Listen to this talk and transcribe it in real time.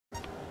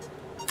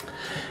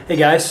Hey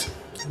guys,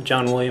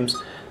 John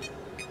Williams,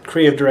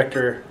 Creative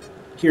Director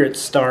here at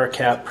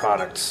StarCat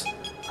Products.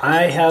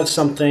 I have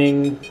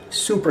something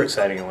super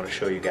exciting I want to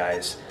show you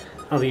guys.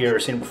 I don't think you've ever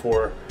seen it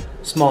before.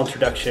 Small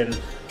introduction.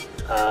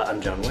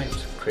 I'm John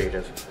Williams,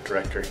 Creative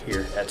Director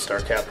here at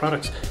StarCat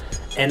Products.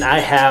 And I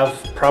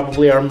have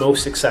probably our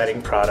most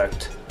exciting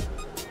product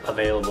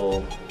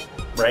available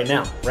right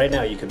now. Right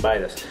now you can buy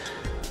this.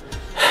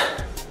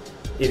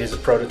 It is a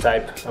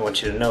prototype. I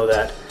want you to know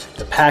that.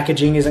 The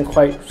packaging isn't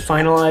quite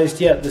finalized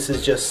yet. This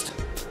is just,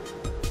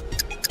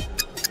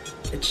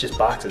 it's just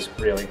boxes,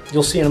 really.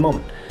 You'll see in a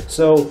moment.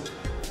 So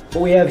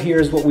what we have here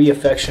is what we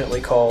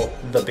affectionately call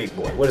the Big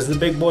Boy. What is the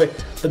Big Boy?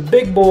 The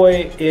Big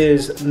Boy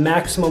is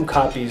maximum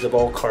copies of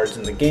all cards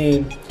in the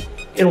game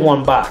in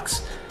one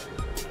box.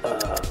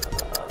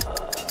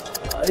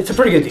 It's a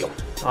pretty good deal,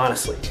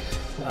 honestly.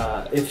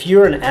 If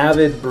you're an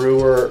avid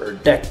brewer or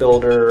deck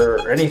builder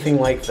or anything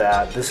like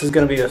that, this is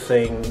going to be the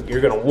thing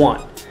you're going to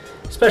want.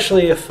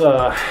 Especially if,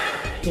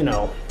 you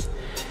know,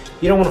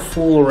 you don't want to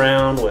fool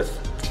around with,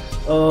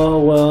 oh,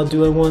 well,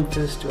 do I want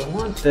this? Do I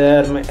want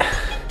that?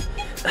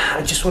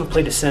 I just want to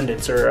play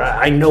Descendants, or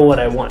I know what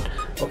I want.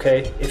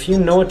 Okay, if you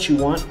know what you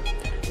want,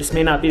 this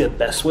may not be the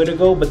best way to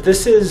go, but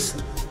this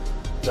is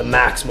the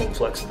maximum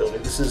flexibility.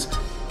 This is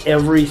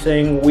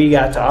everything we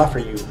got to offer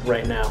you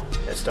right now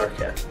at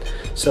StarCat.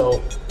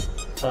 So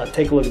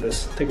take a look at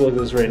this. Take a look at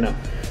this right now.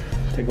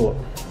 Take a look.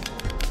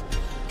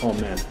 Oh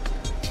man.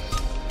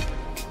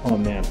 Oh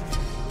man.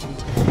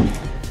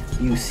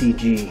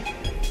 UCG.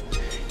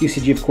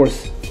 UCG, of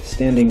course,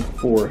 standing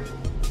for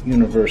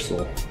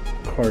Universal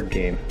Card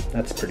Game.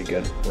 That's pretty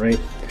good, right?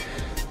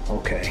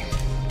 Okay.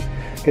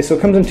 Okay, so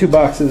it comes in two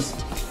boxes.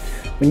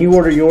 When you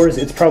order yours,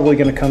 it's probably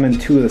going to come in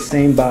two of the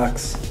same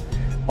box.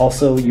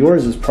 Also,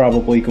 yours is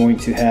probably going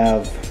to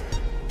have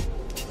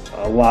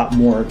a lot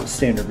more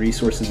standard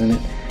resources in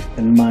it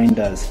than mine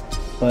does.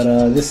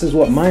 But this is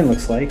what mine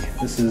looks like.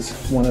 This is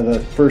one of the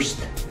first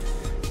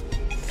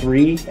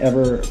 3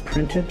 ever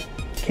printed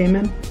came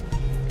in.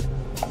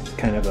 It's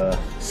kind of a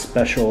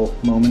special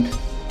moment.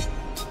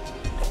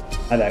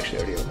 I've actually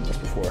already opened this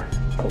before,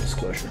 full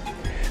disclosure.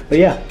 But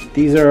yeah,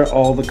 these are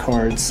all the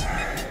cards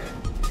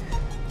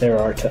there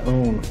are to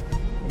own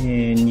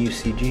in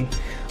UCG.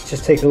 Let's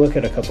just take a look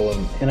at a couple of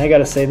them. And I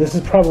gotta say, this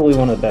is probably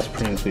one of the best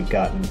printings we've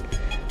gotten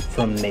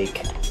from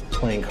Make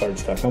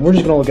PlayingCards.com. We're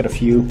just gonna look at a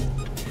few,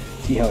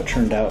 see how it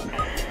turned out.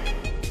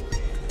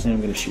 And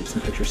I'm gonna shoot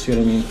some pictures, see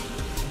what I mean?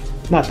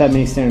 Not that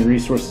many standard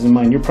resources in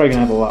mine. You're probably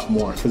gonna have a lot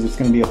more because it's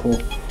gonna be a whole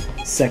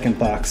second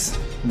box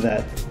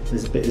that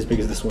is as big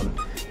as this one.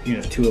 You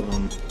have 2 of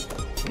them,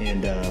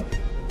 and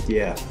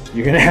yeah,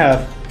 you're gonna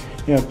have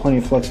plenty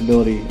of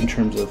flexibility in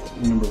terms of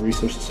the number of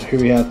resources. So here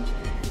we have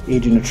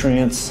Agent of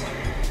Trance.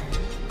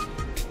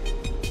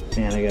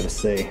 Man, I gotta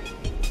say,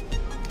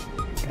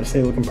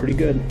 looking pretty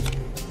good.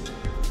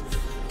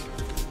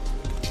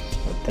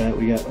 But that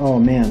we got. Oh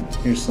man,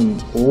 here's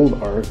some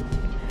old art.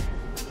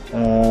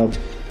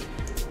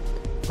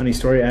 Funny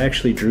story, I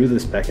actually drew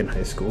this back in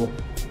high school.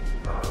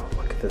 Oh,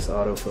 look at this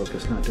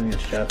autofocus not doing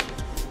its job.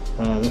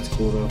 That's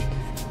cool though.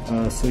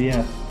 So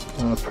yeah,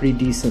 pretty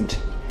decent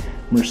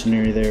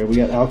mercenary there. We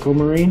got Alco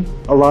Marine.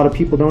 A lot of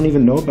people don't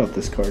even know about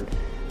this card.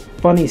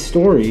 Funny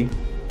story,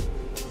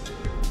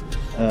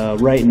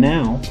 right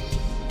now,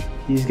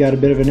 he's got a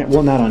bit of a,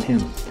 well, not on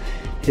him,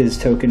 his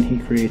token he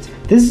creates.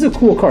 This is a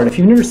cool card. If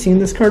you've never seen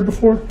this card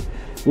before,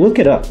 look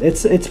it up.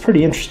 It's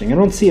pretty interesting. I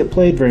don't see it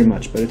played very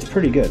much, but it's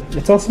pretty good.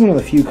 It's also one of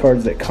the few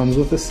cards that comes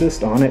with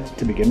assist on it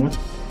to begin with.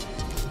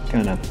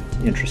 Kind of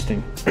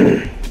interesting.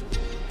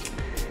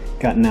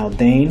 Got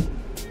Naldane.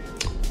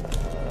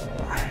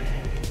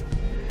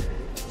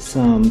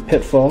 Some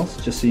Pitfalls,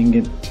 just so you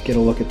can get a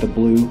look at the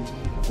blue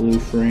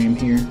frame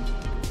here.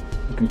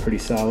 Looking pretty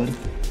solid.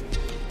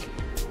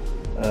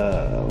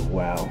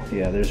 Wow,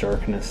 yeah, there's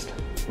Arcanist.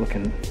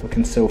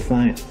 Looking so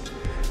fine.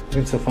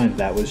 Looking so fine.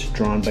 That was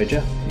drawn by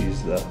Jeff.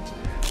 He's the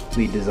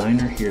lead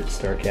designer here at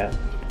StarCat.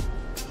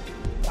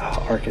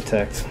 Oh,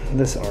 Architect.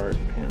 This art,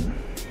 man.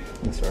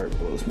 This art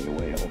blows me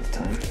away all the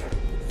time.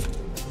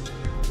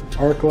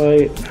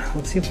 Arclight.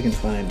 Let's see if we can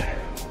find.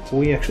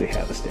 We actually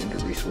have a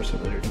standard resource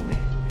over there, don't we?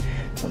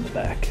 It's on the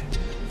back.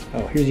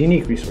 Oh, here's a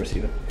unique resource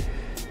even.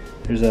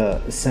 There's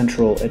a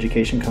central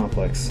education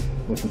complex.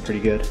 Looking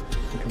pretty good.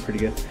 Looking pretty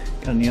good.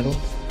 Got any other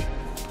ones?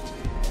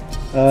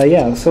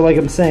 Yeah, so like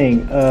I'm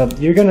saying,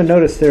 you're going to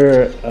notice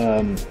there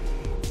are,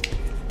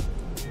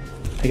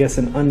 I guess,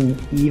 an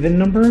uneven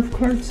number of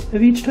cards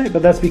of each type,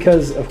 but that's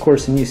because, of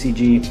course, in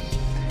UCG,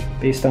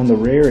 based on the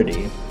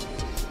rarity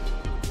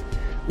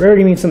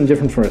means something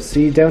different for us.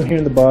 See, down here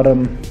in the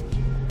bottom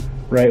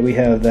right, we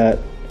have that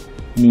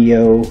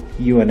Neo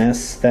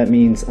UNS. That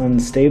means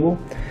unstable.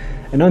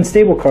 An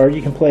unstable card,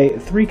 you can play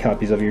 3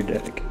 copies of your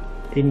deck,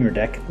 and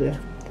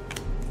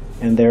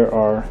there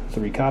are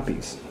 3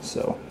 copies,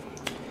 so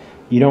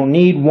you don't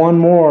need one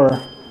more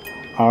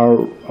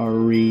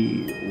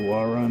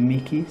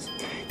Ariwaramikis.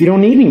 You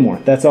don't need any more.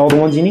 That's all the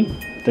ones you need.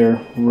 They're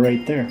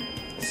right there.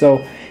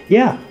 So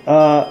yeah,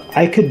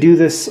 I could do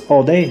this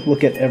all day,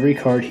 look at every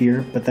card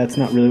here, but that's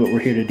not really what we're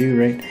here to do,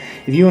 right?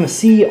 If you want to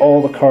see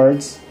all the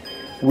cards,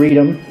 read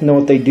them, know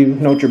what they do,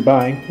 know what you're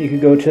buying, you can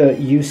go to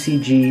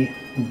ucg.online.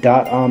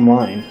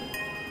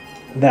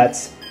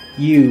 That's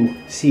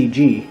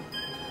ucg.online.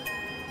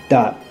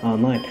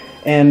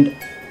 And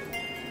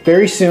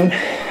very soon,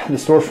 the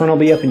storefront will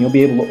be up and you'll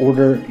be able to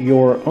order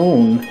your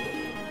own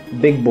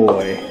Big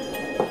Boy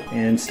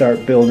and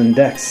start building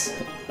decks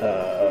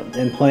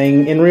and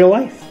playing in real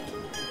life,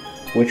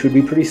 which would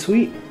be pretty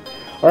sweet.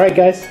 Alright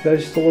guys, that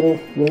was just a little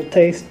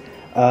taste.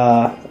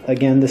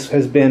 Again, this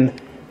has been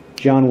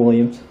John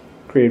Williams,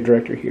 Creative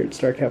Director here at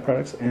StarCat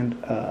Products, and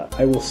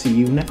I will see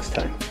you next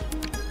time.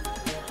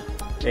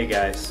 Hey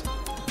guys,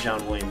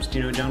 John Williams. Do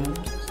you know who John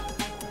Williams is?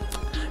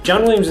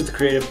 John Williams is the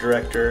Creative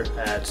Director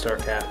at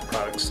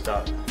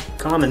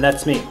StarCatProducts.com, and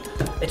that's me.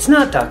 It's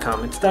not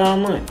 .com, it's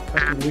 .online.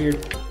 Fucking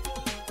weird.